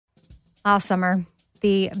Summer,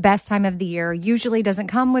 the best time of the year, usually doesn't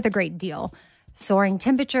come with a great deal. Soaring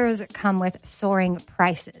temperatures come with soaring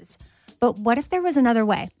prices. But what if there was another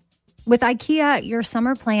way? With IKEA, your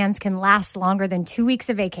summer plans can last longer than 2 weeks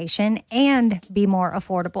of vacation and be more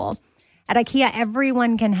affordable. At IKEA,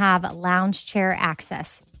 everyone can have lounge chair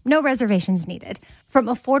access. No reservations needed. From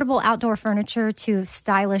affordable outdoor furniture to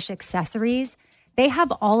stylish accessories, they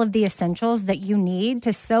have all of the essentials that you need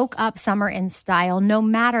to soak up summer in style, no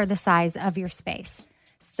matter the size of your space.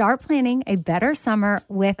 Start planning a better summer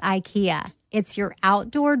with IKEA. It's your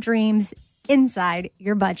outdoor dreams inside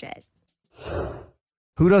your budget.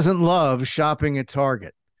 Who doesn't love shopping at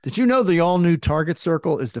Target? Did you know the all-new Target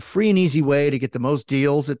Circle is the free and easy way to get the most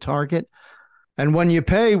deals at Target? And when you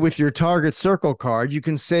pay with your Target Circle card, you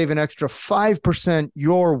can save an extra 5%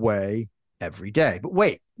 your way every day. But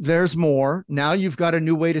wait, there's more. Now you've got a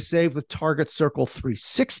new way to save with Target Circle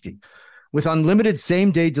 360. With unlimited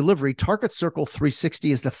same-day delivery, Target Circle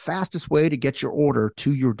 360 is the fastest way to get your order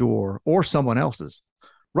to your door or someone else's.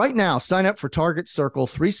 Right now, sign up for Target Circle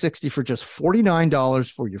 360 for just $49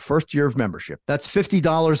 for your first year of membership. That's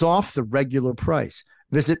 $50 off the regular price.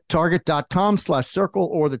 Visit target.com/circle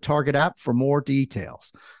or the Target app for more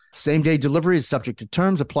details. Same-day delivery is subject to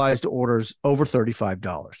terms, applies to orders over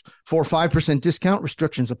 $35. For a 5% discount,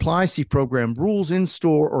 restrictions apply. See program rules in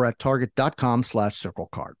store or at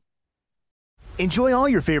target.com/circlecard. Enjoy all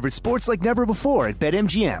your favorite sports like never before at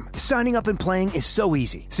BetMGM. Signing up and playing is so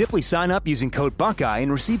easy. Simply sign up using code Buckeye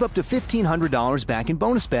and receive up to $1,500 back in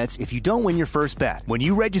bonus bets if you don't win your first bet. When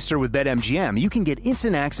you register with BetMGM, you can get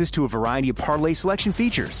instant access to a variety of parlay selection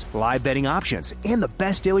features, live betting options, and the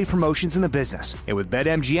best daily promotions in the business. And with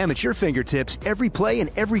BetMGM at your fingertips, every play and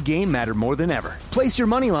every game matter more than ever. Place your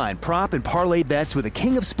moneyline, prop, and parlay bets with the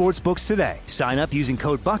king of sportsbooks today. Sign up using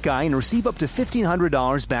code Buckeye and receive up to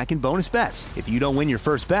 $1,500 back in bonus bets if you don't win your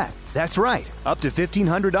first bet. That's right, up to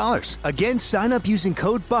 $1,500. Again, sign up using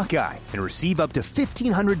code Buckeye and receive up to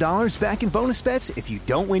 $1,500 back in bonus bets if you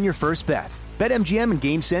don't win your first bet. BetMGM and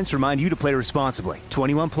GameSense remind you to play responsibly.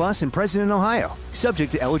 21 plus and present in Ohio.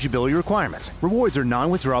 Subject to eligibility requirements. Rewards are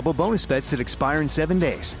non-withdrawable bonus bets that expire in 7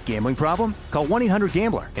 days. Gambling problem? Call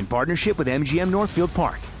 1-800-GAMBLER in partnership with MGM Northfield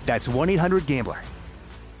Park. That's 1-800-GAMBLER.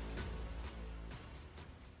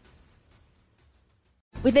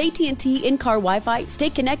 With AT&T in-car Wi-Fi,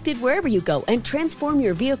 stay connected wherever you go and transform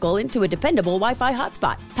your vehicle into a dependable Wi-Fi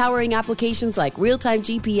hotspot. Powering applications like real-time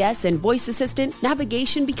GPS and voice assistant,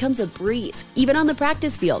 navigation becomes a breeze. Even on the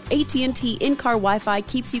practice field, AT&T in-car Wi-Fi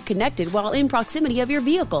keeps you connected while in proximity of your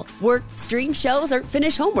vehicle. Work, stream shows, or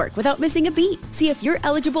finish homework without missing a beat. See if you're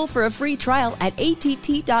eligible for a free trial at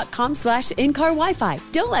att.com/in-car Wi-Fi.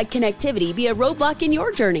 Don't let connectivity be a roadblock in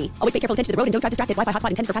your journey. Always pay careful attention to the road and don't drive distracted. Wi-Fi hotspot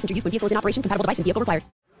intended for passenger use when vehicle is in operation. Compatible device and vehicle required.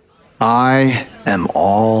 I am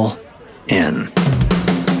all in.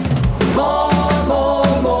 More,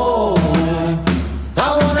 more, more.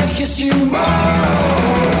 I wanna kiss you more.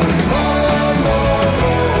 More, more, more.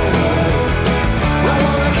 I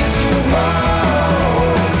wanna kiss you more.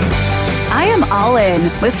 I am all in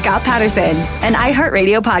with Scott Patterson, an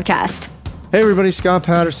iHeartRadio podcast. Hey everybody, Scott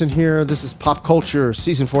Patterson here. This is Pop Culture,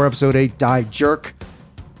 Season 4, Episode 8, Die Jerk.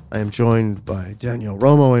 I am joined by Danielle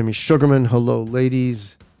Romo, Amy Sugarman. Hello,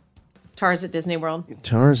 ladies. Tara's at Disney World.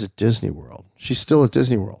 Tara's at Disney World. She's still at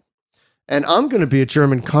Disney World. And I'm going to be at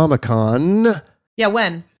German Comic-Con. Yeah,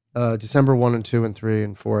 when? December 1 and 2 and 3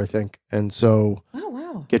 and 4, I think. And so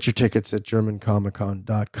get your tickets at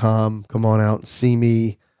germancomiccon.com. Come on out and see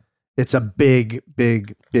me. It's a big,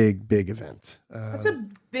 big, big, big event. It's a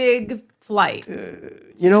big flight.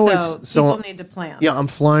 People need to plan. Yeah, I'm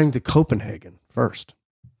flying to Copenhagen first.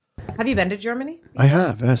 Have you been to Germany? I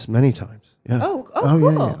have, yes, many times. Yeah. Oh,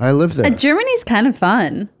 cool. Yeah. I live there. Germany's kind of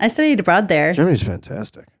fun. I studied abroad there. Germany's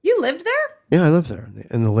fantastic. You lived there? Yeah, I lived there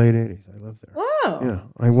in the late 80s. I lived there. Wow. Yeah.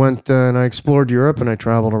 I went and I explored Europe and I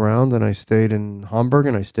traveled around and I stayed in Hamburg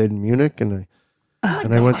and I stayed in Munich and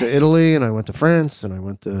I went to Italy and I went to France and I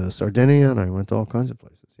went to Sardinia and I went to all kinds of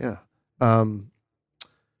places. Yeah.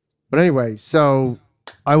 But anyway, so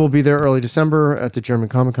I will be there early December at the German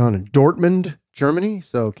Comic-Con in Dortmund, Germany.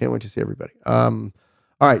 So can't wait to see everybody.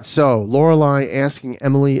 All right, so Lorelai asking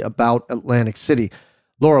Emily about Atlantic City.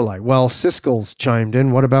 Lorelai, well, Siskel's chimed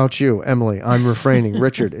in. What about you, Emily? I'm refraining.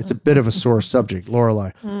 Richard, it's a bit of a sore subject.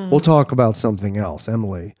 Lorelai, we'll talk about something else.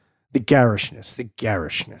 Emily, the garishness.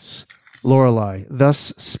 Lorelai,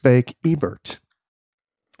 thus spake Ebert.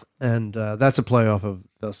 And that's a play off of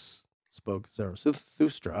Thus Spoke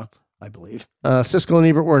Zarathustra, I believe. Siskel and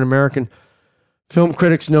Ebert were an American film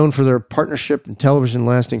critics known for their partnership in television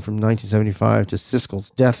lasting from 1975 to Siskel's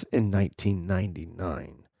death in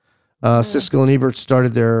 1999. Siskel and Ebert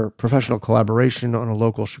started their professional collaboration on a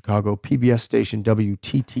local Chicago PBS station,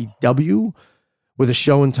 WTTW, with a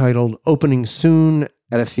show entitled Opening Soon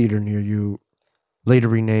at a Theater Near You, later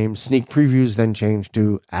renamed Sneak Previews, then changed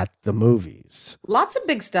to At the Movies. Lots of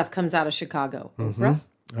big stuff comes out of Chicago. Oprah.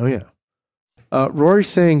 Oh, yeah. Rory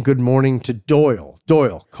saying good morning to Doyle.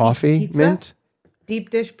 Doyle, coffee, Pizza? mint? Deep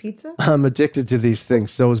dish pizza. I'm addicted to these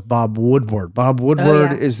things. So is Bob Woodward. Bob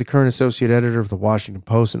Woodward is the current associate editor of the Washington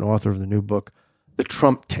Post and author of the new book, The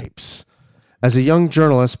Trump Tapes. As a young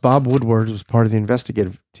journalist, Bob Woodward was part of the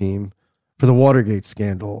investigative team for the Watergate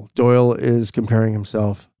scandal. Doyle is comparing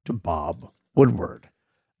himself to Bob Woodward.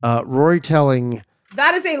 Rory telling...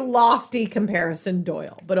 That is a lofty comparison,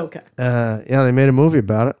 Doyle, but okay. Yeah, they made a movie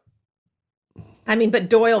about it. I mean, but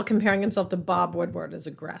Doyle comparing himself to Bob Woodward is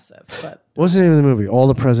aggressive. But What's the name of the movie? All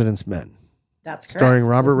the President's Men. that's correct. Starring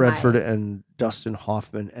Robert With Redford my- and Dustin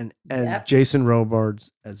Hoffman and Yep. Jason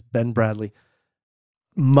Robards as Ben Bradley.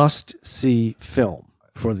 Must-see film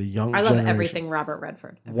for the young I love generation. everything Robert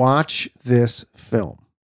Redford. Watch this film.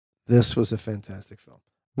 This was a fantastic film.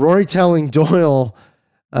 Rory telling Doyle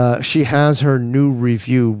she has her new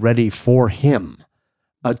review ready for him.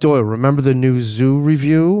 Doyle, remember the new Zoo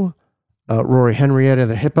review? Rory, Henrietta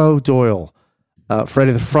the Hippo, Doyle,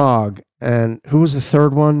 Freddie the Frog, and who was the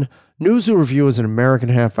third one? New Zoo Review is an American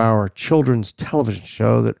half-hour children's television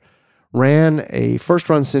show that ran a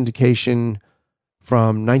first-run syndication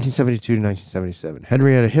from 1972 to 1977.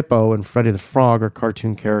 Henrietta Hippo and Freddie the Frog are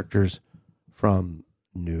cartoon characters from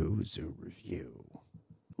New Zoo Review.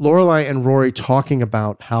 Lorelai and Rory talking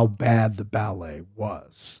about how bad the ballet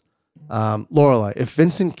was. Lorelai, if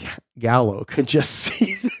Vincent Gallo could just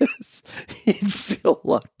see this, he'd feel a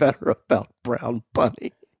lot better about Brown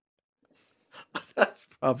Bunny. That's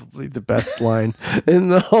probably the best line in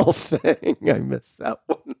the whole thing. I missed that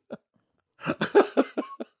one.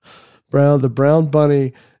 The Brown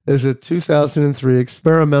Bunny is a 2003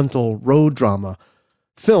 experimental road drama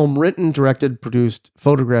film written, directed, produced,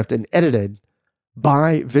 photographed, and edited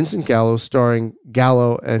by Vincent Gallo, starring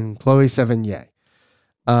Gallo and Chloe Sevigny.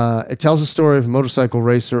 It tells the story of a motorcycle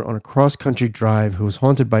racer on a cross-country drive who was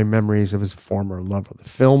haunted by memories of his former lover. The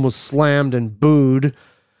film was slammed and booed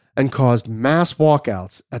and caused mass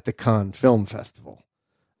walkouts at the Cannes Film Festival.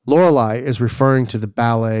 Lorelai is referring to the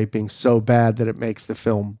ballet being so bad that it makes the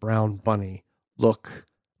film Brown Bunny look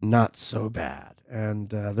not so bad. And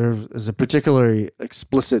there is a particularly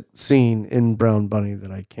explicit scene in Brown Bunny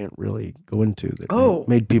that I can't really go into that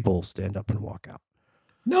made people stand up and walk out.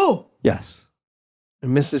 No. Yes.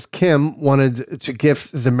 And Mrs. Kim wanted to gift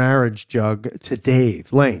the marriage jug to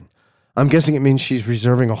Dave Lane. I'm guessing it means she's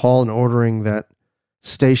reserving a hall and ordering that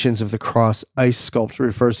Stations of the Cross ice sculpture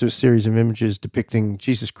refers to a series of images depicting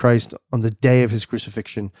Jesus Christ on the day of his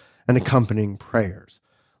crucifixion and accompanying prayers.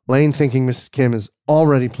 Lane thinking Mrs. Kim is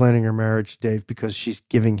already planning her marriage to Dave because she's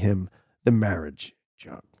giving him the marriage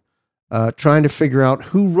jug. Trying to figure out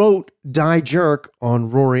who wrote Die Jerk on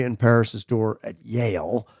Rory and Paris's door at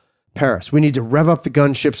Yale. Paris, we need to rev up the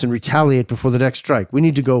gunships and retaliate before the next strike. We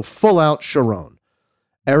need to go full out Sharon.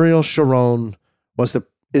 Ariel Sharon was the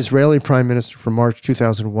Israeli prime minister from March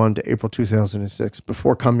 2001 to April 2006.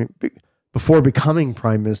 Before becoming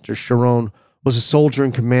prime minister, Sharon was a soldier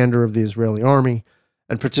and commander of the Israeli army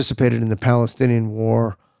and participated in the Palestinian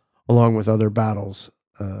War along with other battles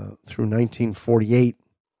through 1948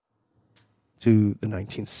 to the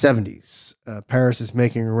 1970s. Paris is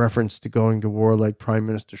making a reference to going to war like Prime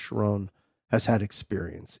Minister Sharon has had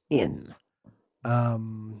experience in.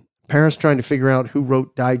 Paris trying to figure out who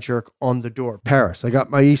wrote Die Jerk on the door. Paris, I got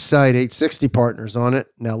my East Side 860 partners on it.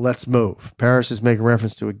 Now let's move. Paris is making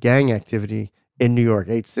reference to a gang activity in New York.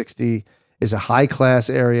 860 is a high-class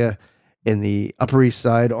area in the Upper East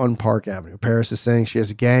Side on Park Avenue. Paris is saying she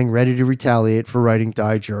has a gang ready to retaliate for writing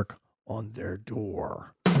Die Jerk on their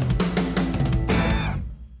door.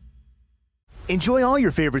 Enjoy all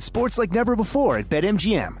your favorite sports like never before at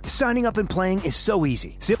BetMGM. Signing up and playing is so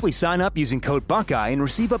easy. Simply sign up using code Buckeye and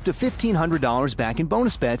receive up to $1,500 back in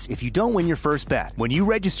bonus bets if you don't win your first bet. When you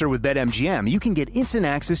register with BetMGM, you can get instant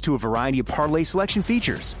access to a variety of parlay selection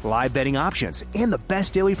features, live betting options, and the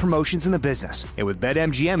best daily promotions in the business. And with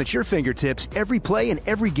BetMGM at your fingertips, every play and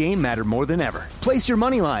every game matter more than ever. Place your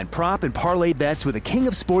moneyline, prop, and parlay bets with the king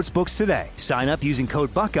of sportsbooks today. Sign up using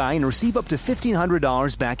code Buckeye and receive up to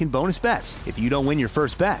 $1,500 back in bonus bets if you don't win your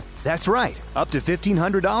first bet. That's right, up to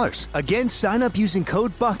 $1,500. Again, sign up using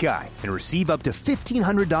code Buckeye and receive up to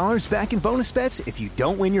 $1,500 back in bonus bets if you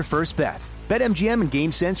don't win your first bet. BetMGM and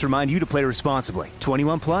GameSense remind you to play responsibly.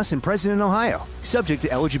 21 plus and present in Ohio. Subject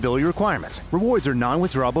to eligibility requirements. Rewards are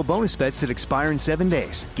non-withdrawable bonus bets that expire in 7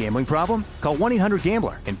 days. Gambling problem? Call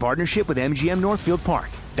 1-800-GAMBLER in partnership with MGM Northfield Park.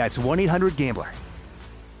 That's 1-800-GAMBLER.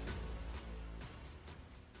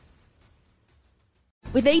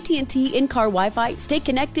 With AT&T in-car Wi-Fi, stay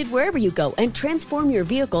connected wherever you go and transform your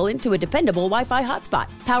vehicle into a dependable Wi-Fi hotspot.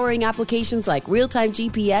 Powering applications like real-time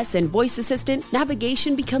GPS and voice assistant,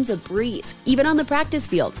 navigation becomes a breeze. Even on the practice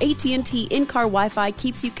field, AT&T in-car Wi-Fi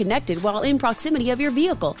keeps you connected while in proximity of your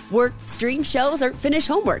vehicle. Work, stream shows, or finish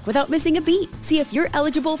homework without missing a beat. See if you're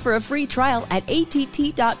eligible for a free trial at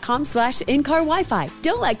att.com/in-car Wi-Fi.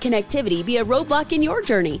 Don't let connectivity be a roadblock in your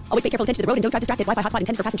journey. Always pay careful attention to the road and don't drive distracted. Wi-Fi hotspot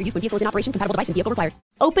intended for passenger use when vehicle is in operation. Compatible device and vehicle required.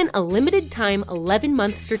 Open a limited-time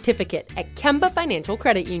 11-month certificate at Kemba Financial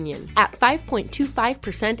Credit Union. At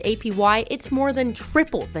 5.25% APY, it's more than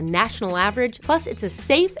triple the national average, plus it's a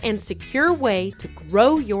safe and secure way to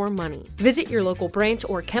grow your money. Visit your local branch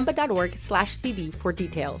or kemba.org/cb for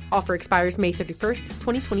details. Offer expires May 31st,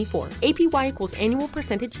 2024. APY equals annual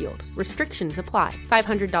percentage yield. Restrictions apply.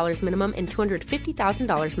 $500 minimum and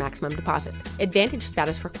 $250,000 maximum deposit. Advantage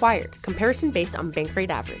status required. Comparison based on bank rate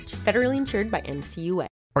average. Federally insured by NCUA.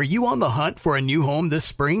 Are you on the hunt for a new home this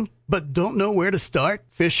spring, but don't know where to start?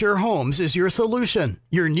 Fisher Homes is your solution.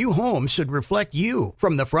 Your new home should reflect you,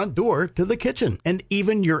 from the front door to the kitchen, and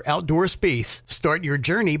even your outdoor space. Start your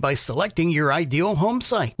journey by selecting your ideal home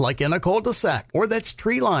site, like in a cul-de-sac or that's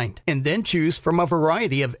tree-lined, and then choose from a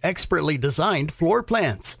variety of expertly designed floor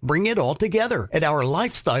plans. Bring it all together at our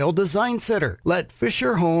Lifestyle Design Center. Let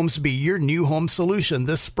Fisher Homes be your new home solution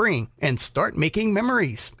this spring and start making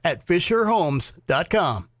memories at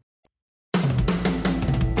FisherHomes.com.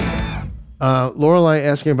 Lorelai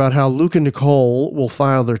asking about how Luke and Nicole will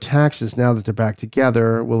file their taxes now that they're back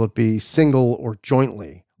together. Will it be single or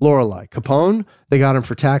jointly? Lorelai, Capone, they got him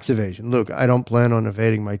for tax evasion. Luke, I don't plan on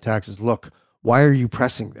evading my taxes. Look, why are you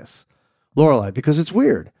pressing this? Lorelai, because it's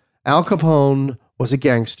weird. Al Capone was a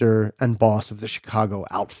gangster and boss of the Chicago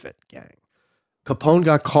Outfit gang. Capone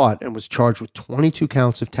got caught and was charged with 22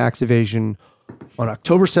 counts of tax evasion on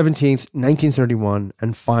October 17th, 1931,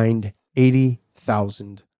 and fined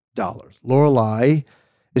 $80,000. Lorelai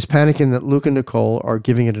is panicking that Luke and Nicole are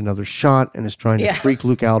giving it another shot and is trying to freak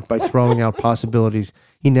Luke out by throwing out possibilities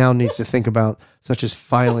he now needs to think about, such as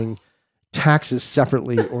filing taxes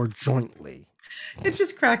separately or jointly. It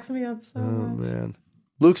just cracks me up so much. Man.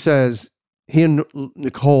 Luke says he and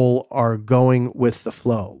Nicole are going with the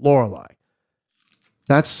flow. Lorelai,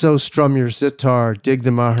 that's so strum your sitar, dig the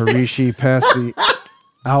Maharishi, pass the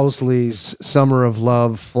Owsley's Summer of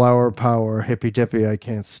Love, Flower Power, Hippy Dippy, I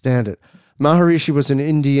can't stand it. Maharishi was an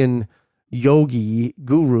Indian yogi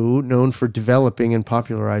guru known for developing and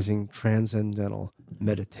popularizing transcendental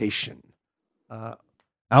meditation.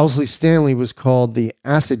 Owsley Stanley was called the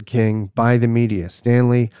Acid King by the media.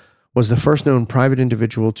 Stanley was the first known private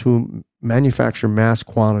individual to manufacture mass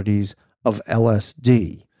quantities of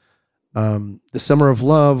LSD. The Summer of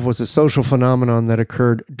Love was a social phenomenon that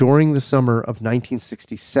occurred during the summer of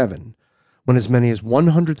 1967, when as many as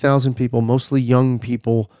 100,000 people, mostly young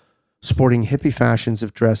people, sporting hippie fashions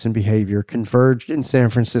of dress and behavior, converged in San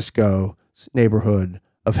Francisco's neighborhood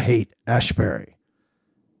of Haight-Ashbury.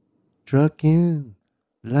 Truck in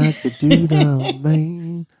like a dude on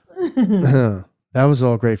Main. That was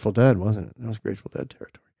all Grateful Dead, wasn't it? That was Grateful Dead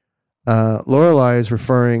territory. Lorelai is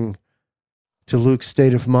referring to Luke's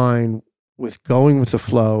state of mind with going with the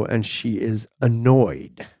flow, and she is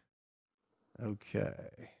annoyed.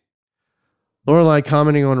 Okay. Lorelai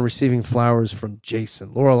commenting on receiving flowers from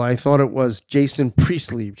Jason. Lorelai thought it was Jason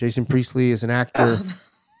Priestley. Jason Priestley is an actor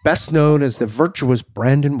best known as the virtuous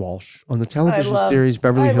Brandon Walsh on the television series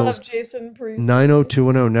Beverly Hills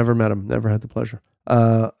 90210. Never met him. Never had the pleasure.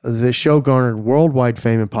 The show garnered worldwide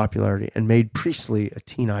fame and popularity and made Priestley a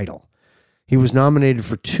teen idol. He was nominated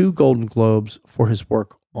for 2 Golden Globes for his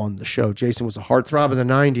work on the show. Jason was a heartthrob of the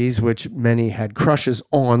 90s, which many had crushes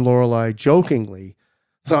on. Lorelai jokingly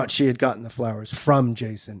thought she had gotten the flowers from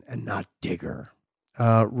Jason and not Digger.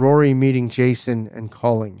 Rory meeting Jason and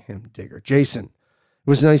calling him Digger. Jason, it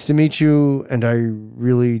was nice to meet you, and I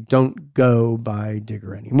really don't go by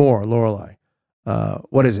Digger anymore. Lorelai,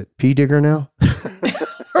 what is it, P. Digger now?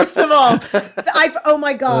 First of all, oh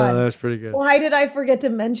my God. That's pretty good. Why did I forget to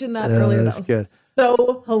mention that earlier? That was good.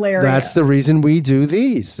 So hilarious. That's the reason we do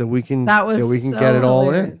these, so we can get it all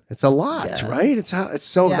in. It's a lot, right?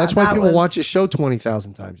 That's why people watch a show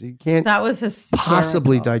 20,000 times. You can't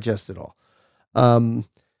possibly digest it all.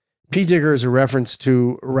 P. Digger is a reference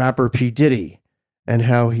to rapper P. Diddy and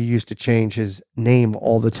how he used to change his name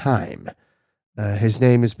all the time. His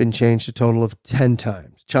name has been changed a total of 10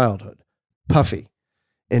 times. Childhood, Puffy.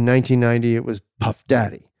 In 1990, it was Puff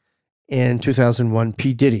Daddy. In 2001,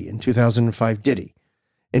 P. Diddy. In 2005, Diddy.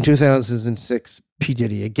 In 2006, P.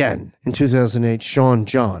 Diddy again. In 2008, Sean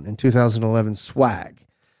John. In 2011, Swag.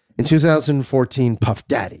 In 2014, Puff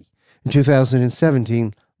Daddy. In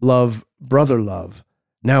 2017, Love, Brother Love.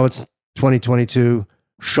 Now it's 2022,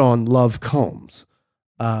 Sean Love Combs.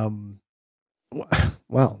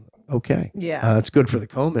 Well, okay. Yeah. It's good for the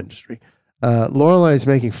comb industry. Lorelai is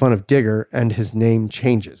making fun of Digger and his name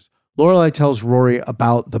changes. Lorelai tells Rory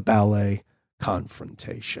about the ballet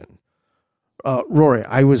confrontation. Rory,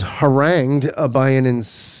 I was harangued by an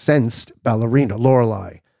incensed ballerina,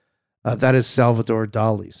 Lorelai. That is Salvador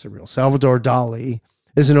Dali, surreal. Salvador Dali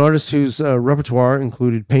is an artist whose repertoire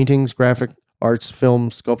included paintings, graphic arts,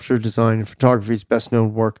 film, sculpture, design, and photography. His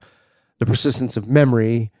best-known work, The Persistence of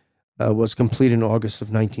Memory, was complete in August of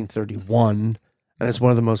 1931, and it's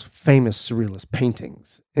one of the most famous surrealist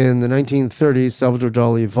paintings. In the 1930s, Salvador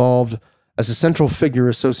Dali evolved as a central figure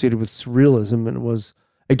associated with surrealism and was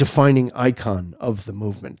a defining icon of the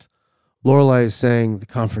movement. Lorelai is saying the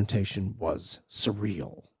confrontation was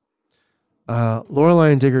surreal.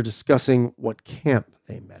 Lorelai and Digger discussing what camp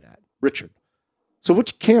they met at. Richard, so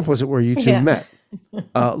which camp was it where you two met?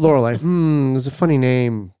 Lorelai, there's a funny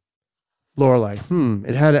name. Lorelai,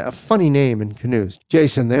 it had a funny name in canoes.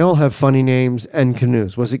 Jason, they all have funny names and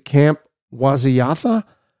canoes. Was it Camp Waziyatha?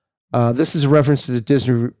 This is a reference to the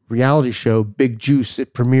Disney reality show Big Juice.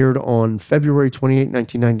 It premiered on February 28,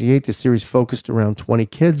 1998. The series focused around 20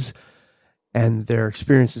 kids and their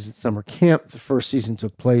experiences at summer camp. The first season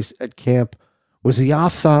took place at Camp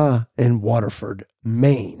Waziyatha in Waterford,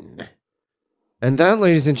 Maine. And that,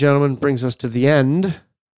 ladies and gentlemen, brings us to the end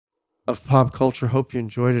of pop culture. Hope you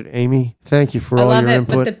enjoyed it, Amy. Thank you for all your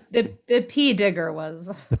input. But the P Digger was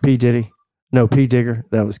the P Diddy. No, P Digger.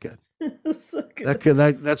 That was good. so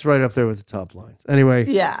good. That's right up there with the top lines. Anyway,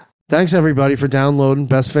 yeah. Thanks everybody for downloading.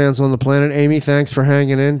 Best fans on the planet. Amy, thanks for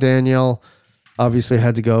hanging in. Danielle obviously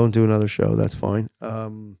had to go and do another show. That's fine.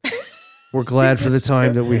 We're glad for the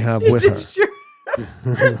time that we have with her. She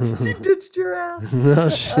ditched your ass. No,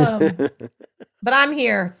 but I'm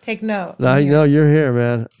here. Take note. I know you're here,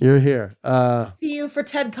 man. You're here. See you for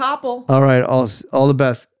Ted Koppel. All right. All the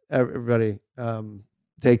best, everybody.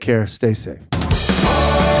 Take care. Stay safe.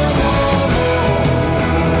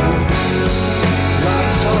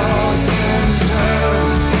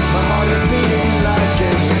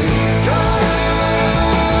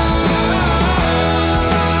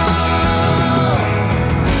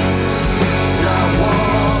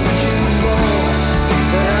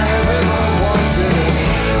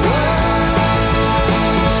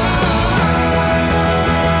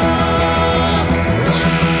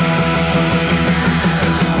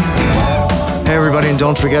 Hey, everybody, and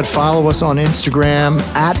don't forget, follow us on Instagram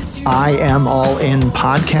at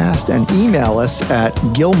IamAllInPodcast and email us at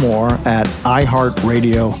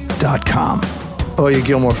Gilmore@iHeartRadio.com. Oh, you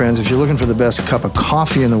Gilmore fans, if you're looking for the best cup of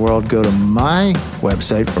coffee in the world, go to my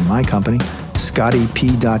website for my company,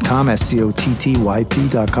 ScottyP.com,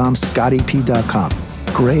 SCOTTYP.com, ScottyP.com.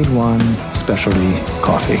 Grade 1 specialty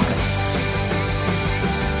coffee.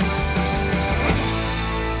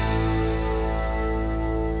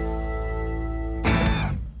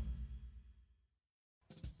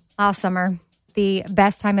 Summer, the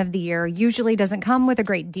best time of the year, usually doesn't come with a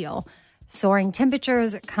great deal. Soaring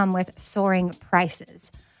temperatures come with soaring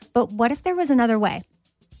prices. But what if there was another way?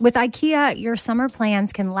 With IKEA, your summer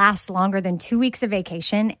plans can last longer than 2 weeks of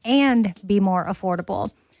vacation and be more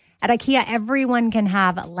affordable. At IKEA, everyone can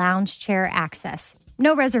have lounge chair access.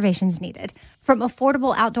 No reservations needed. From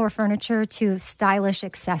affordable outdoor furniture to stylish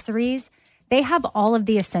accessories, they have all of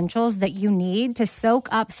the essentials that you need to soak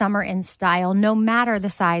up summer in style, no matter the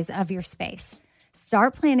size of your space.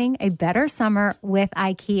 Start planning a better summer with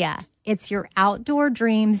IKEA. It's your outdoor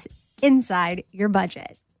dreams inside your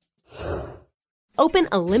budget. Open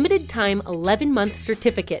a limited-time 11-month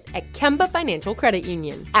certificate at Kemba Financial Credit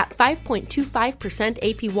Union. At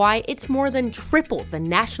 5.25% APY, it's more than triple the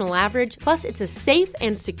national average, plus it's a safe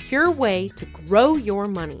and secure way to grow your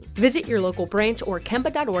money. Visit your local branch or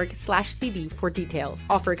kemba.org/CD for details.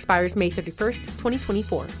 Offer expires May 31st,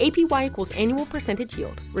 2024. APY equals annual percentage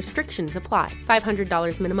yield. Restrictions apply.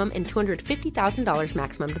 $500 minimum and $250,000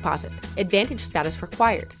 maximum deposit. Advantage status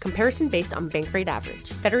required. Comparison based on bank rate average.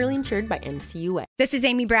 Federally insured by NCUA. This is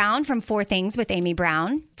Amy Brown from 4 Things with Amy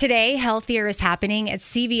Brown. Today, healthier is happening at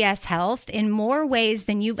CVS Health in more ways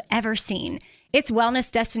than you've ever seen. It's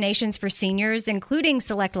wellness destinations for seniors, including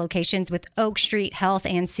select locations with Oak Street Health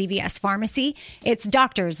and CVS Pharmacy. It's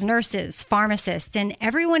doctors, nurses, pharmacists, and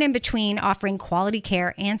everyone in between offering quality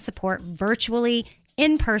care and support virtually,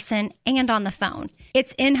 in person, and on the phone.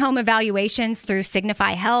 It's in-home evaluations through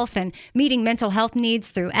Signify Health and meeting mental health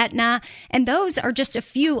needs through Aetna. And those are just a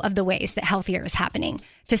few of the ways that Healthier is happening.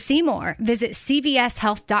 To see more, visit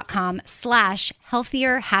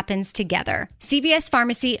cvshealth.com/healthier happens together. CVS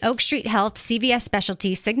Pharmacy, Oak Street Health, CVS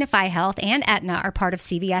Specialty, Signify Health, and Aetna are part of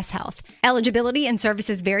CVS Health. Eligibility and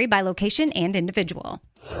services vary by location and individual.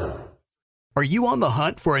 Are you on the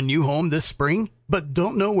hunt for a new home this spring, but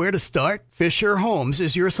don't know where to start? Fisher Homes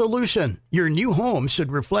is your solution. Your new home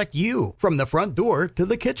should reflect you, from the front door to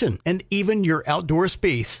the kitchen, and even your outdoor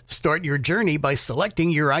space. Start your journey by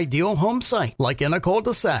selecting your ideal home site, like in a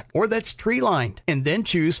cul-de-sac or that's tree-lined, and then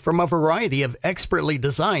choose from a variety of expertly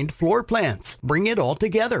designed floor plans. Bring it all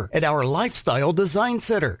together at our Lifestyle Design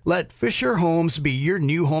Center. Let Fisher Homes be your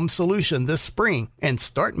new home solution this spring and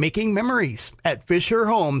start making memories at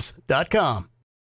fisherhomes.com.